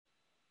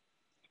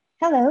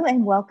Hello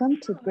and welcome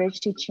to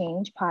Bridge to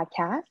Change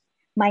podcast.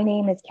 My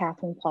name is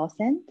Kathleen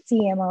Paulson,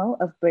 CMO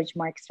of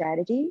Bridgemark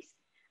Strategies,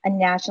 a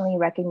nationally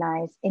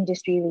recognized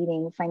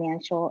industry-leading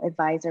financial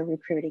advisor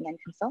recruiting and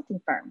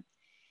consulting firm.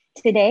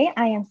 Today,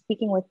 I am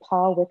speaking with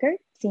Paul Wickert,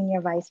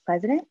 Senior Vice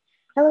President.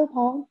 Hello,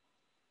 Paul.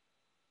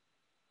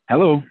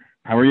 Hello,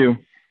 how are you?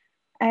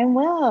 I'm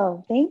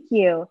well, thank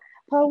you.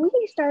 Paul, will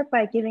you start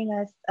by giving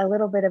us a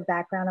little bit of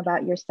background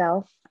about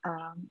yourself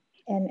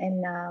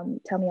and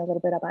tell me a little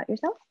bit about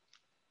yourself?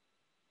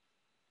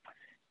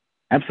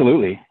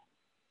 Absolutely.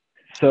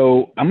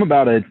 So I'm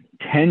about a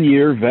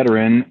 10-year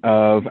veteran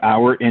of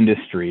our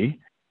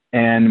industry,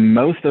 and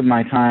most of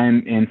my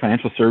time in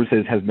financial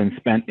services has been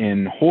spent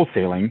in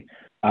wholesaling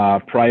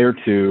prior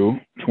to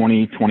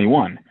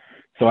 2021.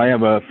 So I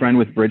have a friend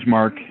with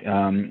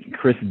Bridgemark,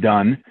 Chris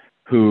Dunn,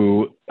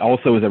 who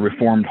also is a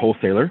reformed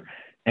wholesaler.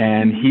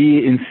 And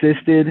he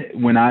insisted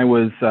when I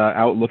was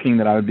out looking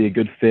that I would be a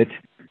good fit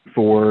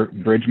for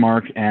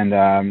Bridgemark.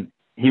 And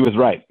he was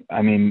right.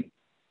 I mean,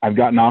 I've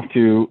gotten off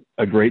to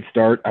a great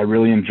start. I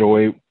really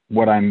enjoy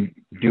what I'm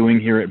doing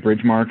here at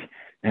Bridgemark.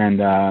 And,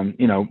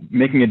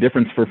 making a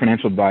difference for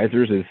financial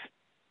advisors is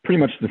pretty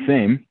much the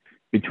same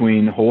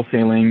between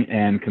wholesaling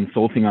and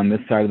consulting on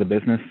this side of the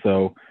business.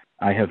 So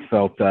I have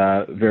felt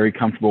very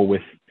comfortable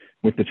with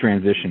the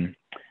transition.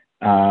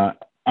 On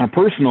a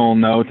personal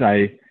note,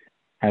 I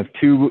have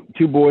two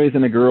boys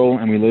and a girl,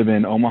 and we live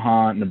in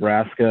Omaha,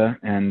 Nebraska,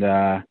 and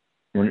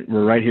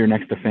we're right here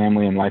next to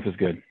family, and life is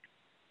good.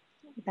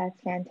 That's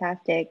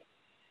fantastic.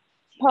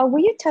 Paul, will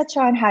you touch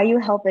on how you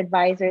help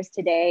advisors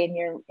today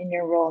in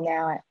your role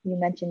now? You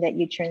mentioned that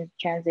you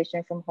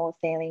transitioned from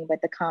wholesaling, but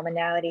the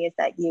commonality is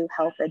that you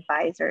help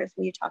advisors.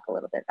 Will you talk a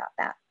little bit about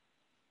that?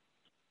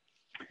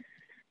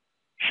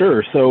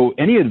 Sure. So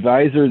any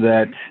advisor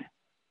that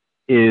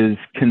is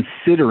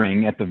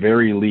considering, at the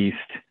very least,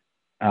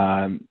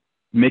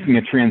 making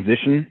a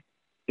transition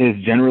is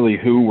generally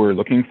who we're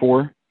looking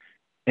for.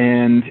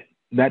 And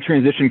that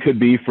transition could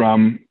be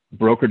from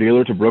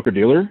broker-dealer to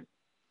broker-dealer.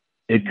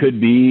 It could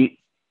be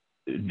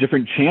a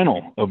different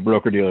channel of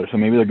broker-dealer. So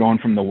maybe they're going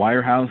from the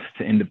wirehouse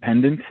to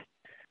independent.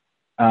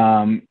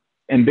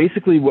 And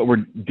basically what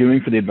we're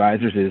doing for the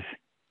advisors is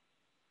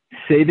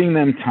saving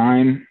them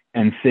time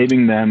and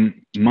saving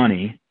them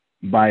money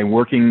by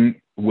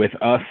working with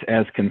us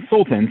as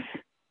consultants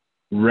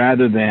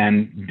rather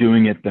than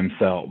doing it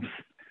themselves.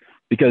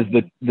 Because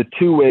the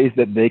two ways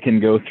that they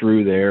can go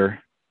through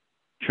their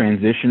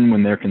transition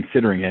when they're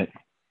considering it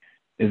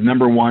is,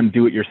 number one,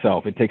 do it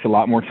yourself. It takes a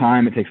lot more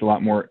time, it takes a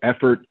lot more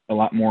effort, a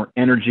lot more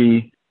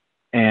energy,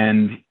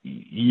 and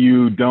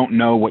you don't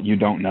know what you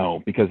don't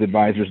know because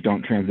advisors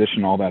don't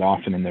transition all that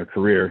often in their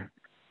career.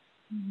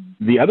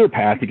 The other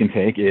path you can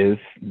take is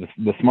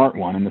the smart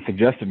one and the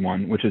suggested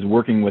one, which is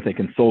working with a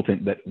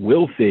consultant that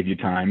will save you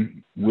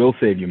time, will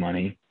save you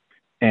money,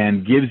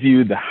 and gives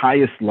you the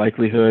highest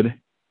likelihood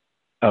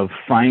of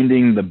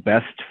finding the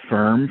best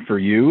firm for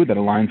you that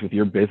aligns with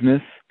your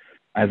business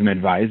as an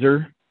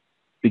advisor,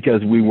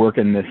 because we work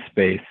in this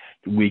space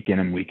week in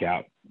and week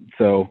out.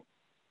 So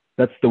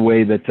that's the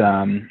way that,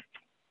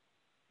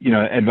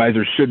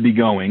 advisors should be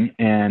going.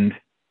 And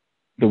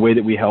the way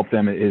that we help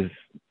them is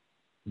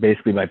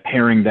basically by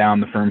paring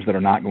down the firms that are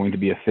not going to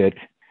be a fit,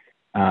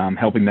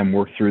 helping them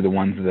work through the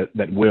ones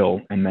that will,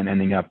 and then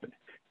ending up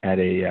at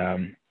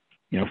a,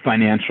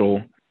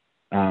 financial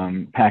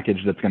package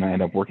that's going to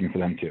end up working for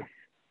them too.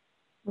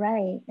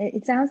 Right.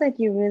 It sounds like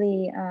you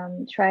really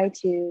try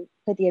to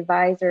put the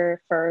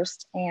advisor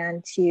first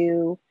and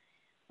to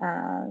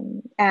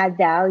add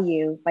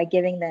value by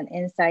giving them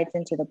insights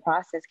into the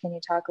process. Can you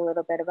talk a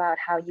little bit about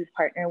how you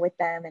partner with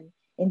them and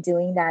in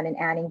doing that and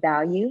adding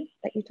value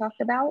that you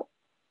talked about?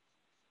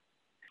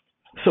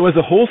 So as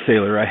a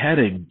wholesaler, I had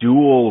a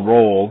dual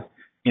role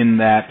in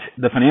that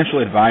the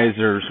financial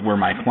advisors were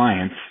my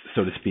clients,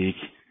 so to speak.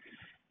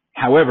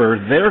 However,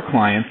 their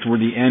clients were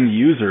the end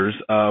users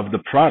of the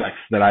products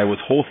that I was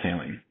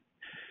wholesaling.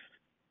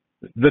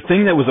 The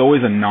thing that was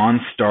always a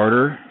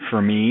non-starter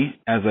for me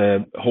as a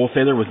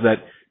wholesaler was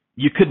that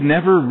you could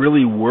never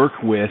really work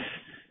with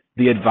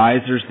the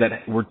advisors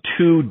that were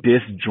too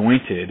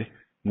disjointed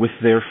with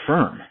their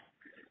firm.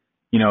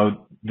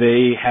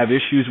 They have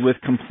issues with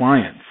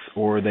compliance,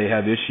 or they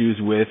have issues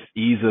with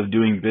ease of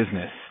doing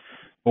business,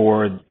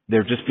 or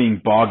they're just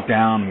being bogged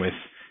down with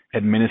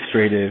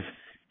administrative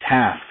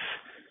tasks,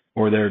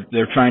 or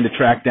they're trying to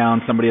track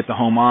down somebody at the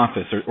home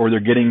office, or they're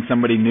getting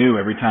somebody new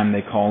every time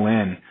they call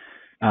in,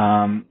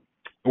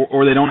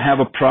 or they don't have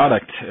a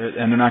product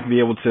and they're not going to be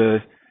able to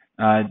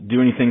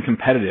do anything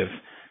competitive.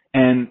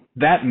 And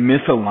that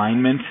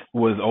misalignment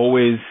was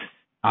always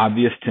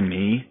obvious to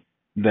me.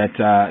 That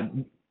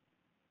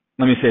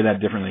let me say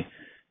that differently.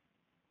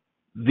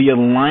 The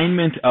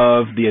alignment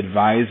of the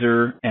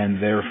advisor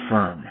and their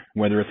firm,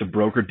 whether it's a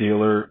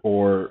broker-dealer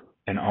or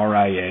an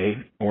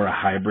RIA or a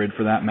hybrid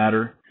for that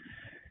matter,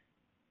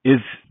 is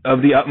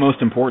of the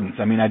utmost importance.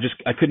 I mean, I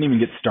couldn't even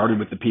get started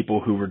with the people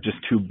who were just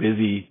too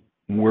busy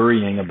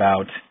worrying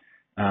about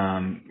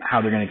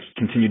how they're going to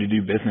continue to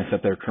do business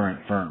at their current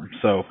firm.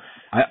 So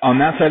On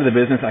that side of the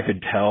business, I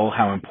could tell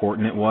how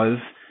important it was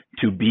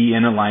to be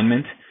in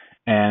alignment.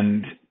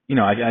 And,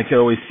 I could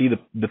always see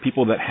the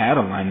people that had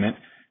alignment,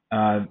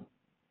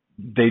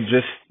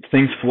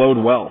 things flowed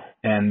well.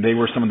 And they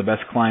were some of the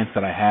best clients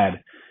that I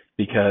had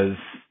because,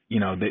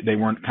 they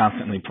weren't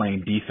constantly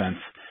playing defense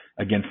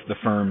against the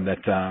firm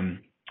that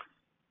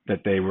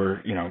they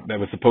were, that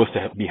was supposed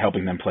to be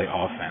helping them play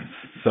offense.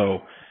 So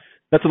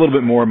that's a little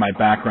bit more of my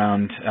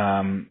background,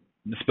 and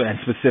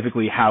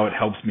specifically how it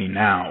helps me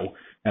now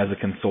as a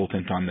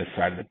consultant on this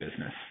side of the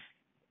business.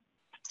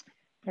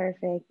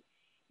 Perfect.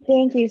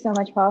 Thank you so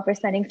much, Paul, for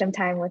spending some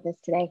time with us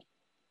today.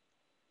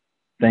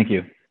 Thank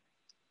you.